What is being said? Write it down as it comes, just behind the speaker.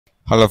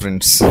Hello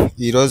friends,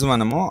 ఈరోజు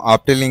మనము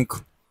ఆప్టిలింక్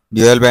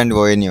dual band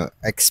ONU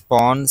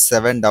ఎక్స్పాన్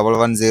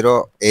 7110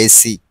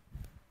 AC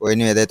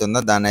ONU ఏదైతే ఉందో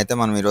దాన్ని అయితే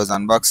మనం ఈరోజు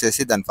అన్బాక్స్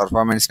చేసి దాని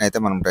పర్ఫార్మెన్స్ని అయితే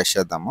మనం టెస్ట్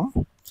చేద్దాము.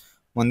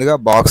 ముందుగా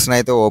బాక్స్ని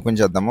అయితే ఓపెన్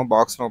చేద్దాము.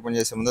 బాక్స్ని ఓపెన్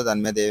చేసే ముందు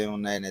దాని మీద ఏమేమి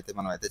ఉన్నాయని అయితే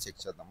మనం అయితే చెక్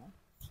చేద్దాము.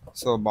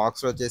 సో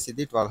బాక్స్లో వచ్చేసి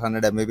ఇది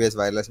 1200 mbps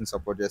వైర్లెస్ని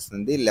సపోర్ట్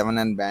చేస్తుంది.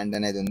 11N బ్యాండ్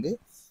అనేది ఉంది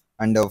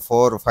అండ్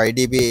 5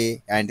 dB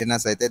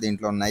యాంటీనాస్ అయితే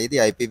దీంట్లో ఉన్నాయి. ఇది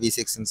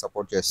IPv6ని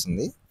సపోర్ట్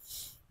చేస్తుంది.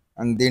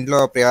 అండ్ దీంట్లో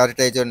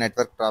ప్రియారిటైజ్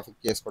నెట్వర్క్ ట్రాఫిక్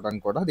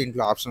చేసుకోవడానికి కూడా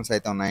దీంట్లో ఆప్షన్స్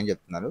అయితే ఉన్నాయని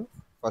చెప్తున్నారు.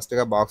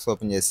 ఫస్ట్గా బాక్స్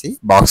ఓపెన్ చేసి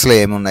బాక్స్లో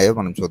ఏమి ఉన్నాయో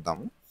మనం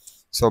చూద్దాము.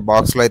 సో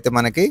బాక్స్లో అయితే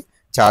మనకి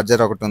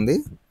ఛార్జర్ ఒకటి ఉంది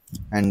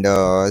అండ్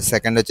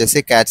సెకండ్ వచ్చేసి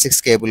Cat6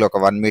 కేబుల్, ఒక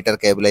 1 మీటర్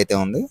కేబుల్ అయితే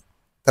ఉంది.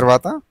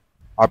 తర్వాత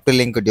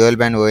ఆప్టిలింక్ డ్యూయల్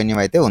బ్యాండ్ ONU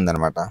అయితే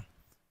ఉందన్నమాట.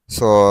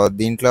 సో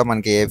దీంట్లో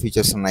మనకి ఏ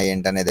ఫీచర్స్ ఉన్నాయి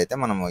ఏంటనేది అయితే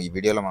మనము ఈ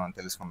వీడియోలో మనం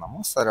తెలుసుకుందాము.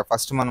 సరే,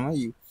 ఫస్ట్ మనము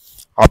ఈ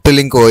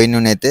ఆప్టిలింక్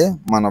ONUని అయితే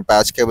మన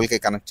ప్యాచ్ కేబుల్కి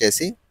కనెక్ట్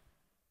చేసి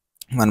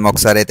మనం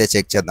ఒకసారి అయితే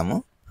చెక్ చేద్దాము.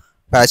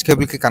 ప్యాచ్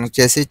కేబుల్కి కనెక్ట్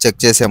చేసి చెక్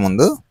చేసే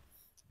ముందు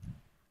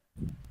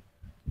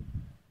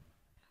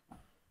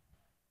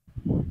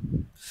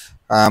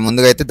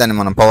ముందుగా అయితే దాన్ని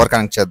మనం పవర్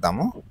కనెక్ట్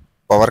చేద్దాము.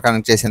 పవర్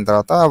కనెక్ట్ చేసిన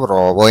తర్వాత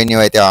ONU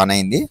అయితే ఆన్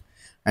అయింది.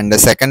 అండ్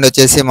సెకండ్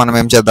వచ్చేసి మనం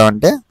ఏం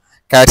చేద్దామంటే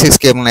Cat6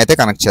 కేబుల్ని అయితే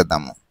కనెక్ట్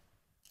చేద్దాము.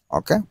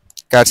 ఓకే,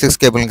 Cat6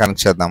 కేబుల్ని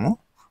కనెక్ట్ చేద్దాము.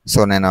 సో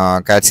నేను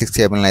Cat6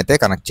 కేబుల్ని అయితే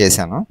కనెక్ట్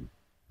చేశాను.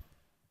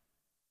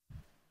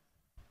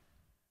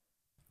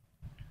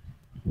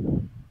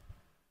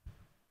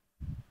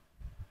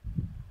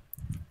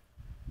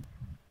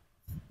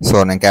 సో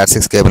నేను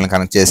Cat6 కేబుల్ని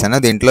కనెక్ట్ చేశాను.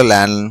 దీంట్లో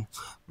LAN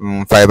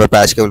fibre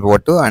patch cable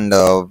port and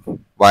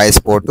voice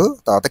port,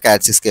 తర్వాత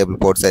Cat6 కేబుల్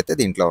పోర్ట్స్ అయితే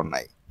దీంట్లో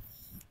ఉన్నాయి.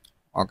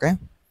 ఓకే,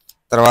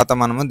 తర్వాత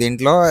మనము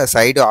దీంట్లో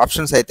సైడ్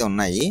ఆప్షన్స్ అయితే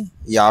ఉన్నాయి.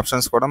 ఈ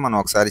ఆప్షన్స్ కూడా మనం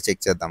ఒకసారి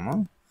చెక్ చేద్దాము.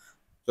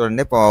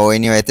 చూడండి,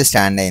 ONU అయితే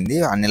స్టాండ్ అయింది,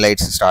 అన్ని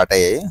లైట్స్ స్టార్ట్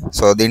అయ్యాయి.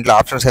 సో దీంట్లో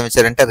ఆప్షన్స్ ఏమి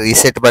ఇచ్చారంటే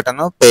రీసెట్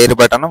బటన్, పేరు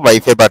బటన్,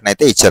 వైఫై బటన్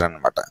అయితే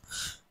ఇచ్చారనమాట.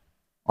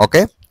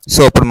 ఓకే,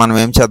 సో ఇప్పుడు మనం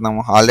ఏం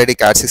చేద్దాము, ఆల్రెడీ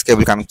Cat6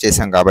 కేబుల్ కనెక్ట్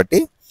చేసాం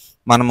కాబట్టి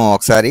మనము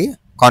ఒకసారి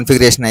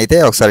కాన్ఫిగరేషన్ అయితే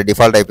ఒకసారి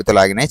డిఫాల్ట్ ఐపీతో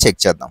లాగిన్ అయ్యి చెక్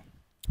చేద్దాం.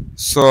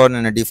 సో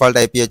నేను డిఫాల్ట్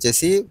ఐపీ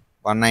వచ్చేసి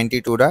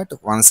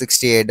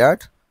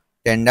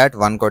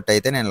 192.168.10.1 కొట్టి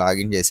అయితే నేను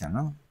లాగిన్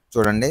చేశాను.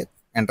 చూడండి,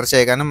 ఎంటర్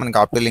చేయగానే మనకి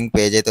ఆప్టిలింక్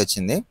పేజ్ అయితే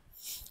వచ్చింది.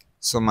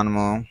 సో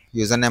మనము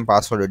user name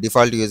password,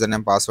 default user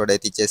name password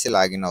అయితే ఇచ్చేసి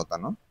లాగిన్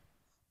అవుతాను.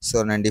 సో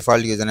నేను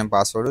డిఫాల్ట్ యూజర్ నేమ్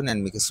పాస్వర్డ్ నేను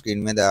మీకు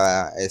స్క్రీన్ మీద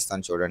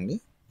వేస్తాను చూడండి.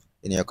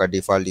 దీని యొక్క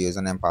డిఫాల్ట్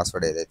యూజర్ నేమ్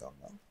పాస్వర్డ్ ఏదైతే ఉందో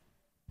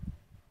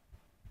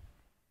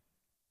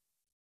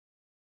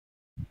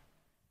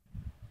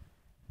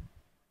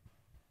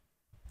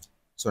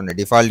చూడండి,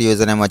 డిఫాల్ట్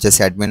యూజర్ నేమ్ వచ్చేసి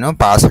అడ్మిన్,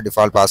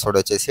 డిఫాల్ట్ పాస్వర్డ్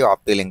వచ్చేసి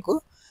ఆప్టిలింక్,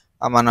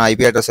 మన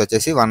ఐపీ అడ్రస్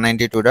వచ్చేసి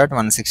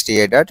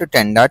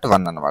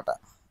 192.168.10.1 అనమాట.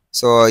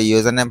 సో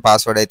యూజర్ నేమ్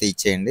పాస్వర్డ్ అయితే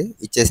ఇచ్చేయండి.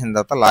 ఇచ్చేసిన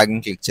తర్వాత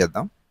లాగిన్ క్లిక్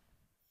చేద్దాం.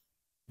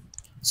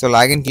 సో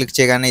లాగిన్ క్లిక్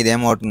చేయగానే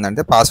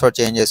ఇదేమవుతుందంటే పాస్వర్డ్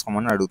చేంజ్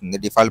చేసుకోమని అడుగుతుంది.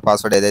 డిఫాల్ట్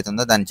పాస్వర్డ్ ఏదైతే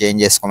ఉందో దాన్ని చేంజ్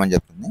చేసుకోమని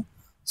చెప్తుంది.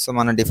 సో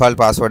మనం డిఫాల్ట్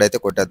పాస్వర్డ్ అయితే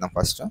కొట్టేద్దాం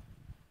ఫస్ట్.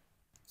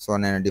 సో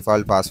నేను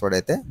డిఫాల్ట్ పాస్వర్డ్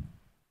అయితే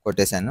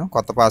కొట్టేశాను.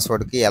 కొత్త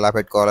పాస్వర్డ్కి ఎలా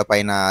పెట్టుకోవాలో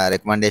పైన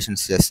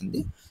రికమెండేషన్స్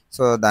చేస్తుంది.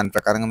 సో దాని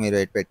ప్రకారంగా మీరు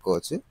ఎయిట్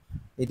పెట్టుకోవచ్చు.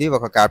 ఇది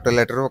ఒక క్యాపిటల్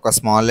లెటర్, ఒక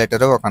స్మాల్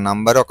లెటర్, ఒక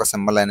నంబర్, ఒక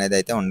సింబల్ అనేది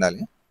అయితే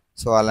ఉండాలి.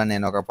 సో అలా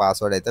నేను ఒక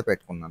పాస్వర్డ్ అయితే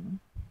పెట్టుకున్నాను.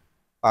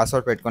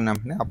 పాస్వర్డ్ పెట్టుకున్న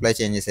వెంటనే అప్లై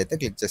చేంజెస్ అయితే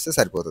క్లిక్ చేస్తే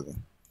సరిపోతుంది.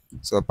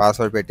 సో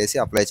పాస్వర్డ్ పెట్టేసి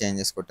అప్లై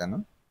చేంజెస్ కొట్టాను.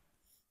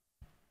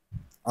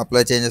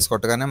 అప్లై చేంజెస్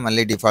కొట్టగానే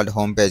మళ్ళీ డిఫాల్ట్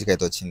హోమ్ పేజ్కి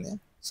అయితే వచ్చింది.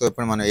 సో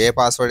ఇప్పుడు మనం ఏ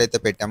పాస్వర్డ్ అయితే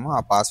పెట్టామో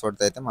ఆ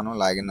పాస్వర్డ్తో అయితే మనం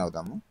లాగిన్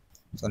అవుతాము.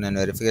 సో నేను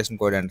వెరిఫికేషన్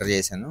కోడ్ ఎంటర్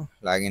చేశాను,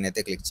 లాగిన్ అయితే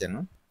క్లిక్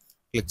చేయను.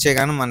 క్లిక్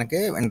చేయగానే మనకి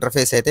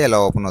ఇంటర్ఫేస్ అయితే ఇలా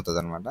ఓపెన్ అవుతుంది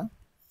అనమాట.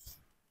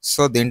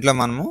 సో దీంట్లో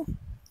మనము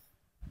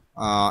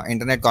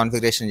ఇంటర్నెట్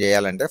కాన్ఫిగరేషన్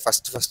చేయాలంటే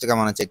ఫస్ట్గా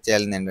మనం చెక్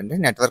చేయాల్సింది ఏంటంటే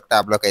నెట్వర్క్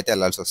ట్యాబ్లోకి అయితే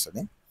వెళ్ళాల్సి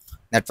వస్తుంది.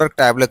 నెట్వర్క్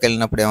ట్యాబ్లోకి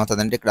వెళ్ళినప్పుడు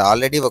ఏమవుతుందంటే ఇక్కడ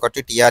ఆల్రెడీ ఒకటి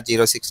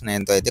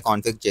TR069తో అయితే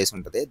కాన్ఫిగర్ చేసి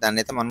ఉంటుంది. దాన్ని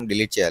అయితే మనం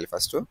డిలీట్ చేయాలి.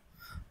 ఫస్ట్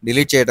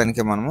డిలీట్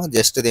చేయడానికి మనము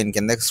జస్ట్ దీని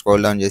కిందకి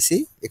స్క్రోల్ డౌన్ చేసి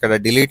ఇక్కడ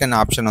డిలీట్ అనే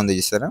ఆప్షన్ ఉంది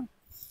చూసారా,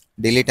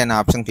 డిలీట్ అనే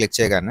ఆప్షన్ క్లిక్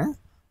చేయగానే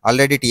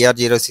ఆల్రెడీ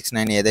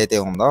TR069 ఏదైతే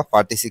ఉందో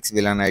 46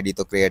 విలన్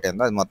ఐడితో క్రియేట్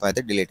అయిందో అది మొత్తం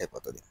అయితే డిలీట్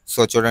అయిపోతుంది. సో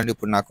చూడండి,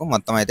 ఇప్పుడు నాకు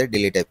మొత్తం అయితే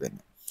డిలీట్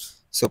అయిపోయింది.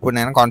 సో ఇప్పుడు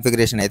నేను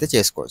కాన్ఫిగరేషన్ అయితే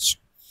చేసుకోవచ్చు.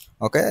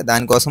 ఓకే,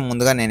 దానికోసం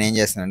ముందుగా నేను ఏం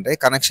చేస్తానంటే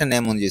కనెక్షన్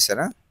నేమ్ ఉంది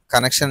చూసారా,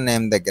 కనెక్షన్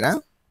నేమ్ దగ్గర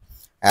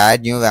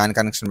యాడ్ న్యూ వ్యాన్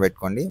కనెక్షన్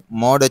పెట్టుకోండి.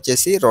 మోడ్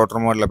వచ్చేసి రోటర్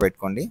మోడ్లో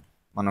పెట్టుకోండి.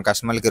 మనం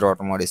కస్టమర్కి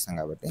రోటర్ మోడ్ ఇస్తాం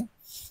కాబట్టి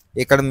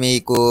ఇక్కడ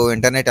మీకు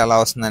ఇంటర్నెట్ ఎలా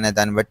వస్తుందనే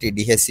దాన్ని బట్టి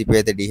DHCP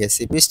అయితే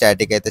DHCP,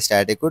 స్టాటిక్ అయితే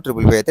స్టాటిక్,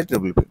 ట్రిపుల్ పీ అయితే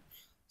ట్రిపుల్ పీ.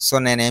 సో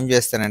నేను ఏం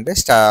చేస్తానంటే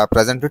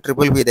ప్రజెంట్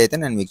ట్రిపుల్ పీది అయితే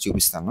నేను మీకు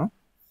చూపిస్తాను.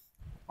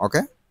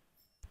 ఓకే,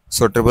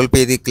 సో ట్రిపుల్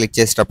పీది క్లిక్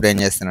చేసేటప్పుడు ఏం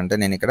చేస్తానంటే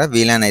నేను ఇక్కడ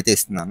VLAN అయితే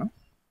ఇస్తున్నాను.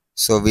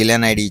 సో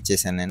VLAN ఐడి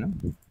ఇచ్చేసాను నేను.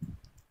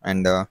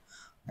 అండ్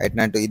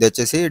ఎట్నట్టు ఇది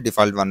వచ్చేసి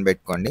డిఫాల్ట్ 1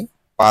 పెట్టుకోండి.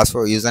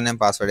 పాస్వర్డ్, యూజర్ నేమ్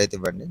పాస్వర్డ్ అయితే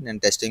ఇవ్వండి. నేను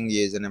టెస్టింగ్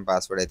యూజర్ నేమ్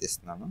పాస్వర్డ్ అయితే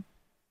ఇస్తున్నాను,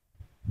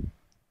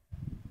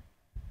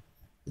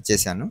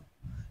 ఇచ్చేసాను.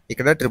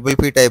 ఇక్కడ ట్రిపుల్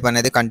పీ టైప్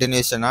అనేది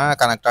కంటిన్యూషన్,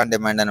 కనెక్ట్ ఆన్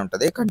డిమాండ్ అని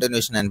ఉంటుంది.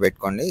 కంటిన్యూషన్ అని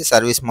పెట్టుకోండి.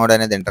 సర్వీస్ మోడ్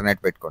అనేది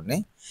ఇంటర్నెట్ పెట్టుకోండి.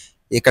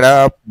 ఇక్కడ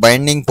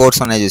బైండింగ్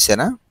పోర్ట్స్ ఉన్నాయి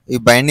చూసారా, ఈ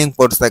బైండింగ్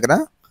పోర్ట్స్ దగ్గర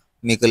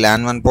మీకు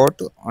ల్యాన్ 1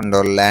 పోర్ట్ అండ్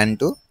ల్యాన్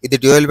 2. ఇది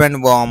డ్యూయల్ బ్యాండ్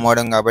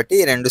మోడెం కాబట్టి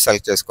ఈ రెండు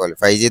సెలెక్ట్ చేసుకోవాలి.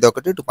 5Gది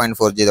ఒకటి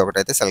 2.4Gది ఒకటి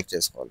అయితే సెలెక్ట్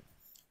చేసుకోవాలి.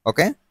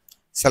 ఓకే,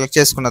 సెలెక్ట్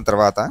చేసుకున్న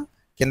తర్వాత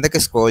కిందకి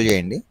స్క్రోల్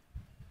చేయండి.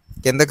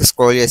 కిందకి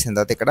స్క్రోల్ చేసిన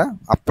తర్వాత ఇక్కడ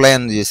అప్లై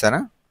అని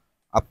చూసారా,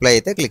 అప్లై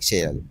అయితే క్లిక్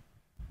చేయాలి.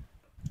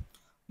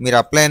 మీరు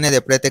అప్లై అనేది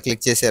ఎప్పుడైతే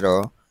క్లిక్ చేశారో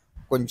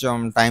కొంచెం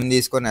టైం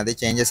తీసుకొని అది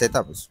చేంజెస్ అయితే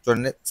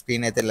చూడండి,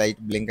 స్క్రీన్ అయితే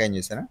లైట్ బ్లింక్ అయింది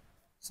చూసారా.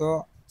 సో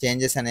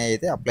చేంజెస్ అనేవి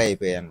అయితే అప్లై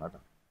అయిపోయాయి అనమాట.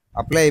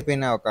 అప్లై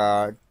అయిపోయిన ఒక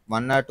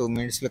 1 or 2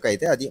 minutesలోకి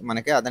అయితే అది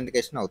మనకి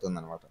అథెంటికేషన్ అవుతుంది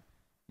అనమాట.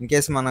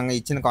 ఇన్కేస్ మనం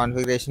ఇచ్చిన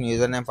కాన్ఫిగరేషన్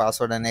యూజర్ నేమ్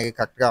పాస్వర్డ్ అనేవి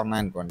కరెక్ట్గా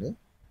ఉన్నాయనుకోండి,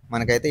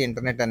 మనకైతే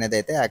ఇంటర్నెట్ అనేది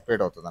అయితే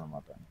యాక్టివేట్ అవుతుంది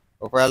అనమాట.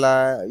 ఒకవేళ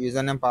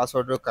యూజర్ నేమ్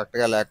పాస్వర్డ్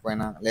కరెక్ట్గా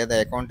లేకపోయినా లేదా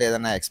అకౌంట్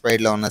ఏదైనా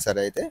ఎక్స్పైర్డ్లో ఉన్నా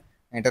సరే అయితే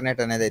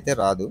ఇంటర్నెట్ అనేది అయితే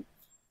రాదు.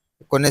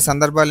 కొన్ని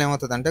సందర్భాలు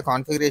ఏమవుతుందంటే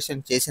కాన్ఫిగరేషన్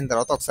చేసిన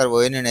తర్వాత ఒకసారి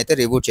ఓఎన్యూని అయితే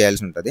రిబూట్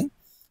చేయాల్సి ఉంటుంది.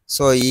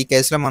 సో ఈ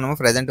కేసులో మనము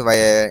ప్రజెంట్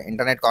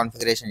ఇంటర్నెట్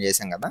కాన్ఫిగరేషన్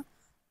చేసాం కదా,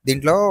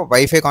 దీంట్లో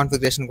వైఫై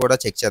కాన్ఫిగరేషన్ కూడా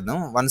చెక్ చేద్దాం.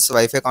 వన్స్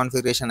వైఫై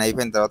కాన్ఫిగరేషన్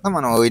అయిపోయిన తర్వాత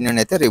మనం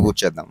ఓఎన్యూని అయితే రిబూట్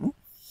చేద్దాము.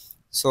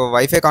 సో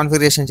వైఫై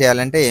కాన్ఫిగరేషన్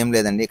చేయాలంటే ఏం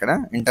లేదండి, ఇక్కడ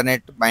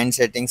internet bind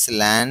settings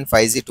LAN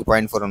 5G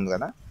 2.4 ఉంది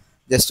కదా,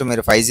 జస్ట్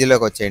మీరు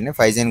 5Gలోకి వచ్చేయండి.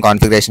 5Gని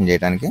కాన్ఫిగరేషన్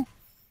చేయడానికి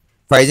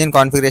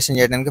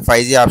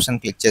 5G ఆప్షన్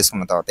క్లిక్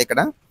చేసుకున్న తర్వాత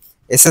ఇక్కడ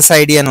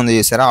SSID అని ఉంది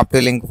చూసారా,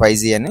 ఆప్టిలింక్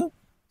 5G అని.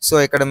 సో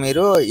ఇక్కడ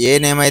మీరు ఏ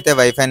నేమ్ అయితే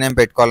వైఫై నేమ్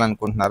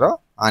పెట్టుకోవాలనుకుంటున్నారో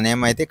ఆ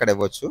నేమ్ అయితే ఇక్కడ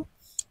ఇవ్వచ్చు.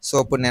 సో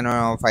ఇప్పుడు నేను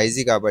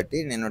 5G కాబట్టి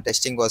నేను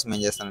టెస్టింగ్ కోసం ఏం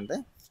చేస్తానంటే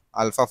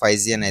ఆల్ఫా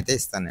 5G అని అయితే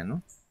ఇస్తాను నేను.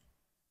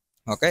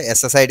 Okay,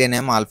 SSID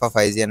name alpha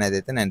 5G అనేది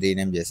అయితే నేను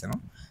రీనేమ్ చేశాను.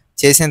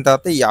 చేసిన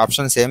తర్వాత ఈ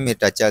ఆప్షన్స్ ఏం మీరు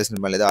టచ్ చేయాల్సిన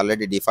పని లేదు,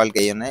 ఆల్రెడీ డిఫాల్ట్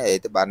అయ్యి ఉన్నాయి,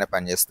 అయితే బాగానే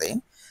పనిచేస్తాయి.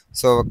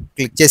 సో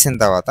క్లిక్ చేసిన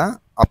తర్వాత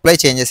అప్లై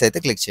చేంజెస్ అయితే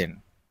క్లిక్ చేయండి.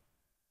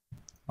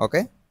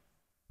 ఓకే,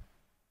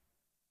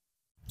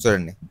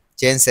 చూడండి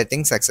change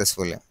setting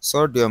successful. So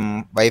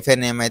wifi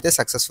name అయితే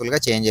సక్సెస్ఫుల్గా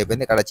చేంజ్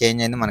అయిపోయింది. ఇక్కడ చేంజ్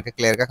అయింది మనకి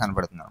క్లియర్గా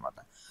కనపడుతుంది అనమాట.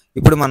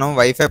 ఇప్పుడు మనం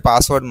వైఫై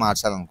పాస్వర్డ్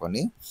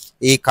మార్చాలనుకోండి,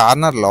 ఈ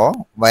కార్నర్లో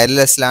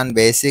wireless LAN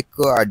basic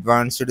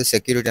advanced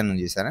security అని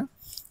చూసారా,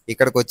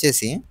 ఇక్కడికి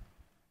వచ్చేసి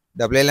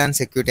WLAN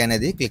సెక్యూరిటీ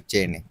అనేది క్లిక్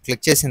చేయండి.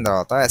 క్లిక్ చేసిన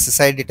తర్వాత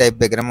SSID టైప్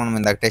దగ్గర మనం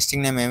ఇందాక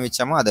టెస్టింగ్ నేమ్ ఏమి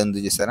ఇచ్చామో అది ఉంది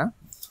చూసారా.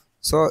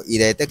 సో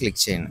ఇదైతే క్లిక్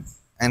చేయండి.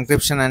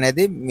 ఎన్క్రిప్షన్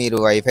అనేది మీరు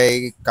వైఫై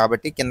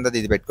కాబట్టి కిందది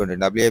ఇది పెట్టుకోండి,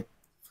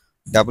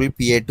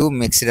 WPA2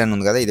 మిక్స్డ్ అని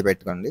ఉంది కదా, ఇది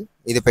పెట్టుకోండి.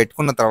 ఇది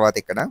పెట్టుకున్న తర్వాత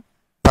ఇక్కడ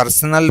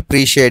పర్సనల్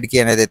ప్రీషేడ్ కీ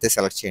అనేది అయితే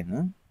సెలెక్ట్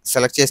చేయండి.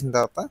 సెలెక్ట్ చేసిన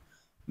తర్వాత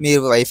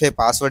మీరు వైఫై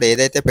పాస్వర్డ్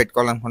ఏదైతే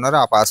పెట్టుకోవాలనుకున్నారో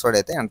ఆ పాస్వర్డ్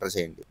అయితే ఎంటర్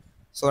చేయండి.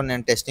 సో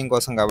నేను టెస్టింగ్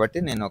కోసం కాబట్టి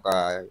నేను ఒక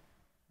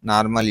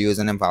normal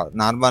user name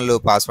normal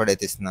password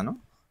అయితే ఇస్తున్నాను.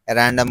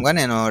 ర్యాండమ్గా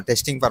నేను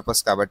టెస్టింగ్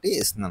పర్పస్ కాబట్టి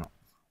ఇస్తున్నాను.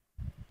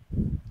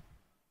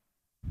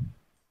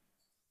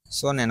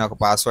 సో నేను ఒక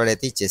పాస్వర్డ్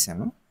అయితే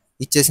ఇచ్చేసాను.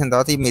 ఇచ్చేసిన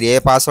తర్వాత మీరు ఏ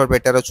పాస్వర్డ్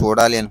పెట్టారో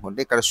చూడాలి అనుకుంటే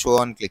ఇక్కడ షో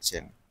అని క్లిక్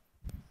చేయండి.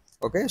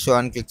 ఓకే, షో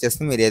అని క్లిక్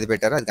చేస్తే మీరు ఏది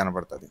పెట్టారో అది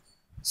కనపడుతుంది.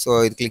 సో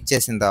ఇది క్లిక్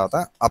చేసిన తర్వాత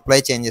అప్లై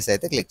చేంజెస్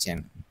అయితే క్లిక్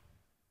చేయండి.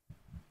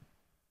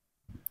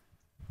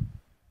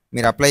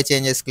 మీరు అప్లై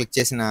చేంజెస్ క్లిక్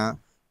చేసిన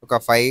ఒక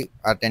 5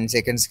 or 10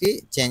 secondsకి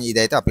చేంజ్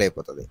ఇదైతే అప్లై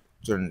అయిపోతుంది.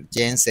 చూడండి,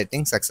 చేంజ్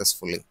సెట్టింగ్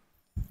సక్సెస్ఫుల్లీ.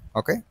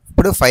 ఓకే,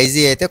 ఇప్పుడు 5G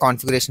అయితే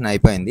కాన్ఫిగరేషన్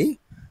అయిపోయింది.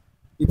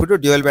 ఇప్పుడు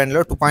డ్యూయల్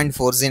బ్యాండ్లో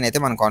 2.4Gని అయితే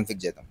మనం కాన్ఫిగ్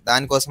చేద్దాం.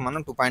 దానికోసం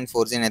మనం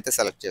 2.4Gని అయితే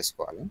సెలెక్ట్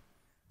చేసుకోవాలి.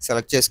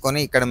 సెలెక్ట్ చేసుకొని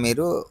ఇక్కడ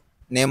మీరు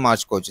నేమ్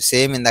మార్చుకోవచ్చు.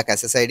 సేమ్ ఇందాక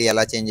SSID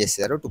ఎలా చేంజ్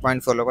చేశారో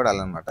 2.4లో కూడా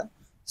అలా అనమాట.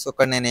 సో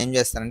ఇక్కడ నేను ఏం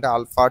చేస్తానంటే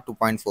ఆల్ఫా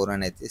 2.4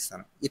 అని అయితే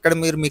ఇస్తాను. ఇక్కడ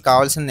మీరు మీకు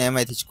కావాల్సిన నేమ్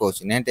అయితే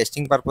ఇచ్చుకోవచ్చు. నేను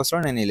టెస్టింగ్ పర్పస్లో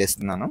నేను ఇలా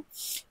ఇస్తున్నాను.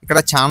 ఇక్కడ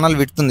ఛానల్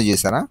విడ్త్ ఉంది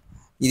చూసారా,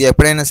 ఇది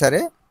ఎప్పుడైనా సరే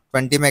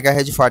 20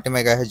 MHz 40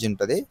 MHz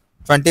ఉంటుంది.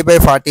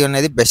 20/40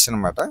 అనేది బెస్ట్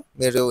అనమాట.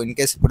 మీరు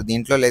ఇన్కేస్ ఇప్పుడు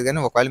దీంట్లో లేదు కానీ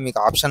ఒకవేళ మీకు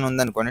ఆప్షన్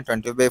ఉందనుకోండి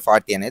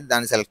 20/40 అనేది,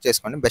 దాన్ని సెలెక్ట్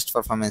చేసుకోండి, బెస్ట్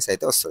పర్ఫార్మెన్స్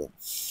అయితే వస్తుంది.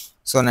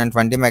 సో నేను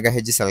 20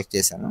 MHz సెలెక్ట్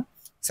చేశాను.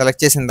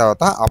 సెలెక్ట్ చేసిన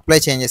తర్వాత అప్లై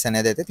చేంజెస్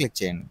అనేది అయితే క్లిక్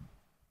చేయండి.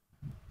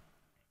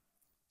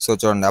 సో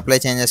చూడండి, అప్లై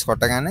చేంజెస్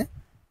కొట్టగానే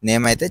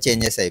నేమ్ అయితే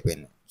చేంజెస్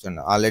అయిపోయింది.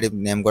 చూడండి, ఆల్రెడీ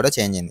నేమ్ కూడా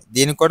చేంజ్ అయింది.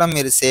 దీనికి కూడా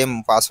మీరు సేమ్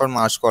పాస్వర్డ్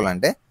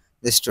మార్చుకోవాలంటే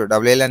జస్ట్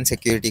WLAN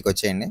సెక్యూరిటీకి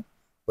వచ్చేయండి.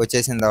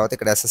 వచ్చేసిన తర్వాత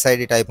ఇక్కడ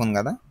SSID టైప్ ఉంది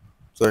కదా,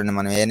 చూడండి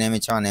మనం ఏ నేమ్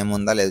ఇచ్చామో ఆ నేమ్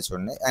ఉందా లేదు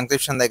చూడండి.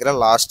 ఎన్క్రిప్షన్ దగ్గర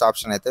లాస్ట్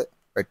ఆప్షన్ అయితే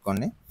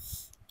పెట్టుకోండి.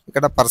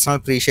 ఇక్కడ పర్సనల్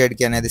ప్రీషేడ్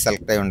కీ అనేది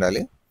సెలెక్ట్ అయి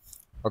ఉండాలి.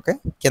 ఓకే,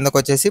 కిందకు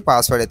వచ్చేసి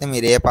పాస్వర్డ్ అయితే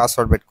మీరు ఏ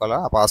పాస్వర్డ్ పెట్టుకోవాలో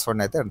ఆ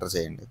పాస్వర్డ్ని అయితే ఎంటర్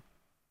చేయండి.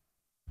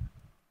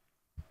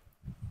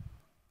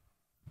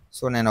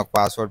 సో నేను ఒక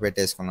పాస్వర్డ్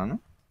పెట్టేసుకున్నాను.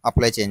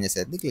 అప్లై చేంజెస్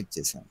అయితే క్లిక్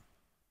చేశాను.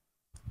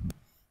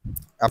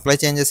 అప్లై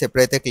చేంజెస్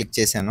ఎప్పుడైతే క్లిక్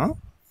చేశానో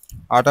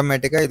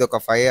ఆటోమేటిక్గా ఇది ఒక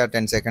 5 or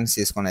 10 seconds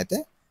తీసుకొని అయితే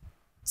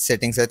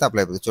సెట్టింగ్స్ అయితే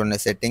అప్లై అయిపోతుంది. చూడండి,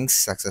 సెట్టింగ్స్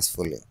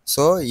సక్సెస్ఫుల్లీ.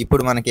 సో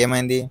ఇప్పుడు మనకి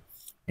ఏమైంది,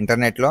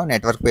 ఇంటర్నెట్లో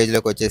నెట్వర్క్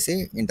పేజ్లోకి వచ్చేసి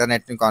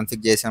ఇంటర్నెట్ని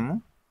కాన్ఫిగ్ చేసాము.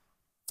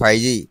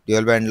 5G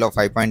డ్యూయల్ బ్యాండ్లో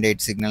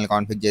 5.8 సిగ్నల్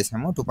కాన్ఫిగ్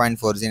చేసాము.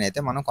 2.4Gని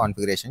అయితే మనం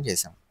కాన్ఫిగరేషన్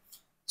చేసాము.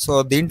 సో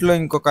దీంట్లో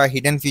ఇంకొక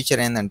హిడెన్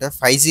ఫీచర్ ఏంటంటే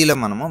 5Gలో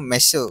మనము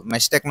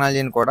మెష్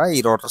టెక్నాలజీని కూడా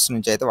ఈ రోటర్స్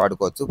నుంచి అయితే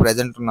వాడుకోవచ్చు.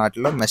 ప్రజెంట్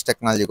నాటిలో మెష్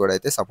టెక్నాలజీ కూడా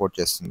అయితే సపోర్ట్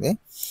చేస్తుంది.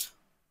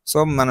 సో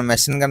మనం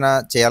మెష్ని కన్నా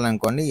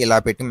చేయాలనుకోండి, ఇలా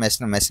పెట్టి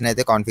మెష్ని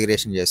అయితే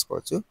కాన్ఫిగరేషన్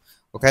చేసుకోవచ్చు.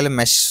 ఒకవేళ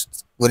మెష్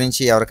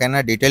గురించి ఎవరికైనా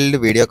డీటెయిల్డ్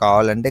వీడియో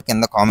కావాలంటే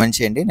కింద కామెంట్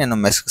చేయండి, నేను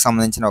మెష్కి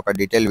సంబంధించిన ఒక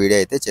డీటెయిల్ వీడియో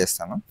అయితే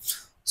చేస్తాను.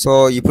 సో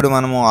ఇప్పుడు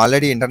మనము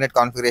ఆల్రెడీ ఇంటర్నెట్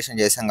కాన్ఫిగరేషన్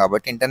చేసాం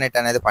కాబట్టి ఇంటర్నెట్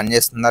అనేది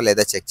పనిచేస్తుందా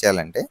లేదా చెక్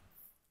చేయాలంటే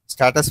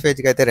స్టాటస్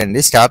పేజ్కి అయితే రండి.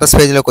 స్టాటస్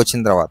పేజ్లోకి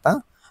వచ్చిన తర్వాత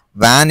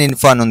వ్యాన్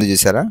ఇన్ఫో అని ఉంది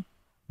చూసారా,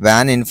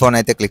 వ్యాన్ ఇన్ఫోన్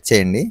అయితే క్లిక్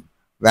చేయండి.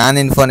 వ్యాన్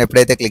ఇన్ఫోన్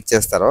ఎప్పుడైతే క్లిక్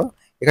చేస్తారో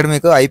ఇక్కడ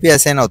మీకు ఐపీ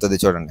అసైన్ అవుతుంది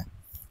చూడండి.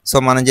 సో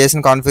మనం చేసిన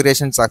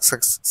కాన్ఫిగరేషన్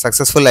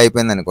సక్సెస్ఫుల్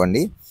అయిపోయింది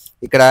అనుకోండి.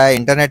 ఇక్కడ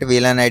internet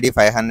VLAN ID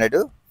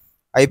 500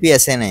 IP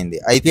assign అయింది.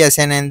 ఐపీ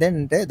అసైన్ అయింది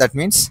అంటే దట్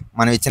మీన్స్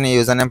మనం ఇచ్చిన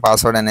యూజర్ నేమ్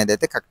పాస్వర్డ్ అనేది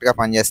అయితే కరెక్ట్గా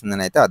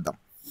పనిచేస్తుందని అయితే అర్థం.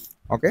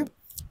 ఓకే,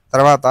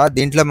 తర్వాత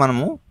దీంట్లో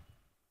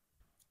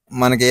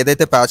మనకి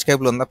ఏదైతే ప్యాచ్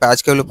కేబుల్ ఉందో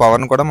ప్యాచ్ కేబుల్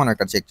పవర్ని కూడా మనం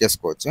ఇక్కడ చెక్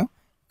చేసుకోవచ్చు.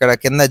 ఇక్కడ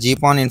కింద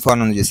జీపాన్ ఇన్ఫోన్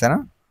ఉంది చూసారా,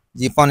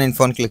 జీపాన్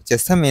ఇన్ఫోన్ క్లిక్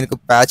చేస్తే మీకు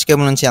ప్యాచ్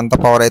కేబుల్ నుంచి ఎంత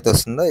పవర్ అయితే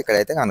వస్తుందో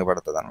ఇక్కడైతే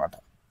కనబడుతుంది అనమాట.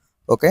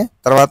 ఓకే,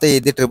 తర్వాత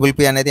ఇది ట్రిపుల్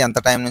పీ అనేది ఎంత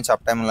టైం నుంచి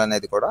అప్ టైంలో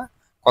అనేది కూడా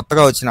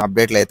కొత్తగా వచ్చిన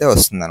అప్డేట్లు అయితే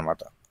వస్తుంది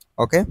అనమాట.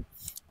 ఓకే,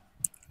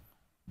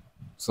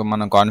 సో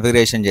మనం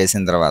కాన్ఫిగరేషన్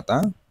చేసిన తర్వాత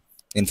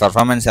దీని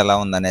పర్ఫార్మెన్స్ ఎలా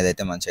ఉందనేది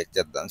అయితే మనం చెక్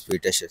చేద్దాం.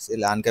 స్పీడ్ టెస్ట్ చేసి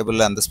ల్యాన్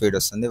కేబుల్లో ఎంత స్పీడ్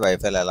వస్తుంది,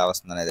 వైఫైలో ఎలా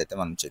వస్తుంది అనేది అయితే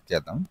మనం చెక్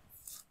చేద్దాం.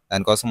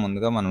 దానికోసం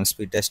ముందుగా మనం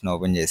స్పీడ్ టెస్ట్ని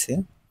ఓపెన్ చేసి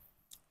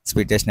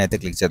స్పీడ్ టెస్ట్ని అయితే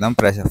క్లిక్ చేద్దాం.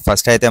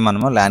 ఫస్ట్ అయితే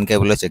మనము ల్యాన్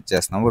కేబుల్లో చెక్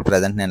చేస్తున్నాం. ఇప్పుడు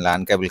ప్రజెంట్ నేను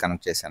ల్యాన్ కేబుల్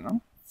కనెక్ట్ చేశాను.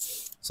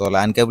 సో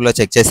ల్యాన్ కేబుల్లో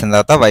చెక్ చేసిన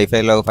తర్వాత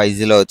వైఫైలో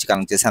 5Gలో వచ్చి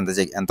కనెక్ట్ చేసి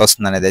ఎంత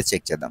వస్తుంది అనేది అయితే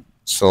చెక్ చేద్దాం.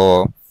 So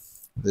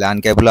LAN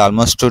cable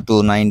almost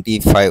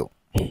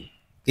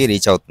 295కి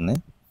reach అవుతుంది,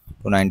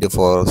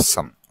 294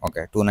 సమ్.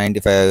 ఓకే,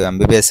 295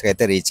 MBPSకి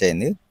అయితే రీచ్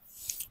అయింది.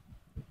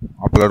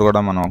 అప్లోడ్ కూడా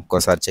మనం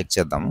ఒక్కోసారి చెక్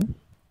చేద్దాము.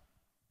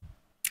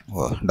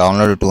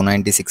 డౌన్లోడ్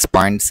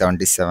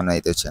 296.77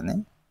 అయితే వచ్చింది.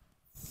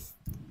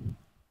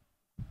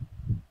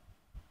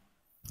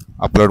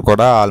 అప్లోడ్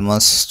కూడా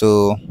ఆల్మోస్ట్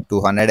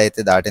 200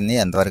 అయితే దాటింది.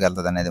 ఎంతవరకు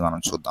వెళ్తుంది అనేది మనం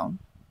చూద్దాం.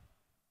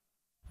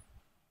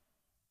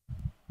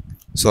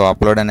 సో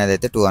అప్లోడ్ అనేది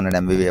అయితే 200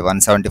 MB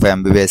 175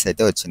 MBPS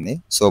అయితే వచ్చింది.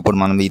 సో ఇప్పుడు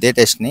మనం ఇదే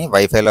టెస్ట్ని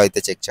వైఫైలో అయితే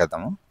చెక్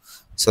చేద్దాము.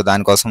 సో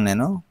దానికోసం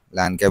నేను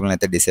ల్యాన్ కేబుల్ని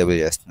అయితే డిసేబుల్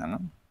చేస్తున్నాను.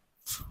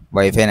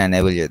 వైఫైని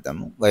ఎనేబుల్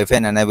చేద్దాము.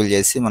 వైఫైని ఎనేబుల్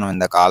చేసి మనం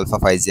ఇందాక ఆల్ఫా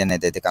 5G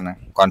అనేది అయితే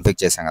కాన్ఫిగ్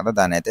చేసాం కదా,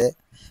 దాన్ని అయితే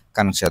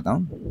కనెక్ట్ చేద్దాం.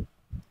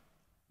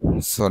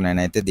 సో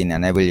నేనైతే దీన్ని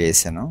ఎనేబుల్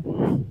చేశాను.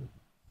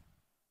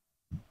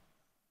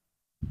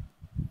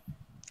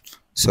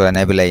 సో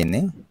ఎనేబుల్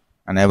అయింది.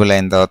 ఎనేబుల్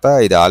అయిన తర్వాత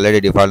ఇది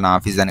ఆల్రెడీ డిఫాల్ట్ నా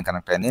ఆఫీస్ అని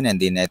కనెక్ట్ అయింది. నేను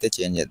దీన్ని అయితే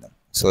చేంజ్ చేద్దాం.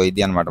 సో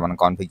ఇది అనమాట మనం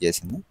కాన్ఫిగ్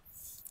చేసింది.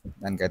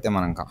 దానికైతే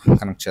మనం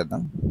కనెక్ట్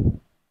చేద్దాం.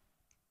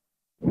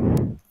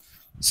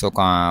 సో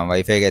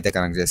వైఫైకి అయితే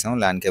కనెక్ట్ చేసాం,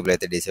 ల్యాన్ కేబుల్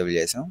అయితే డిసేబుల్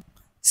చేసాం.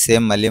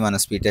 సేమ్ మళ్ళీ మన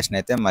స్పీడ్ టెస్ట్ని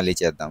అయితే మళ్ళీ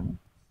చేద్దాం.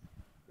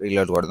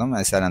 రీలోడ్ కొడదాం,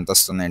 సార్ ఎంత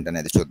వస్తుంది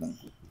ఏంటనేది చూద్దాం.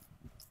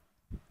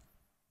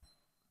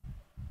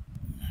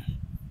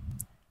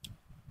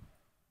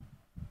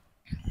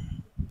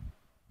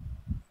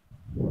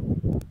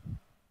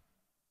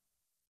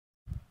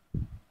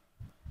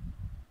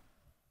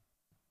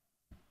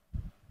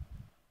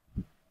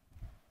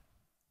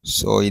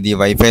 సో ఇది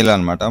వైఫైలో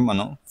అనమాట.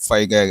 మనం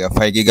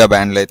 5 గిగా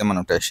బ్యాండ్లో అయితే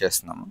మనం టెస్ట్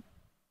చేస్తున్నాము.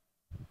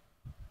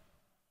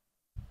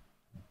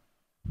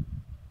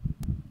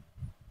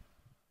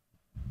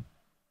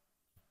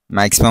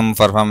 మ్యాక్సిమం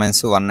పర్ఫార్మెన్స్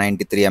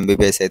 193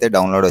 MBPS అయితే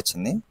డౌన్లోడ్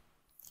వచ్చింది.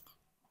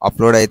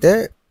 అప్లోడ్ అయితే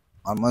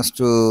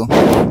ఆల్మోస్ట్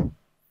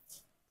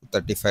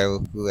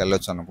 35కు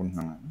వెళ్ళొచ్చు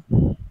అనుకుంటున్నాను.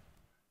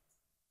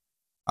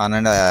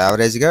 అండ్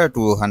యావరేజ్గా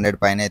 200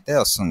 పైన అయితే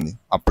వస్తుంది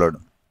అప్లోడ్.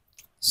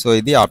 సో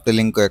ఇది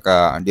ఆప్టిలింక్ యొక్క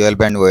డ్యూయల్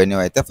బ్యాండ్ ONU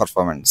అయితే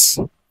పర్ఫార్మెన్స్.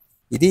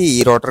 ఇది ఈ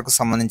రోటర్కు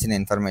సంబంధించిన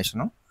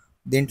ఇన్ఫర్మేషను.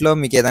 దీంట్లో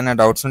మీకు ఏదైనా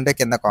డౌట్స్ ఉంటే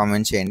కింద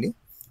కామెంట్ చేయండి.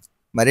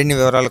 మరిన్ని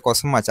వివరాల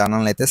కోసం మా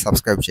ఛానల్ని అయితే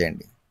సబ్స్క్రైబ్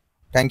చేయండి.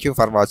 Thank you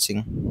for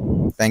watching.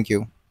 Thank you.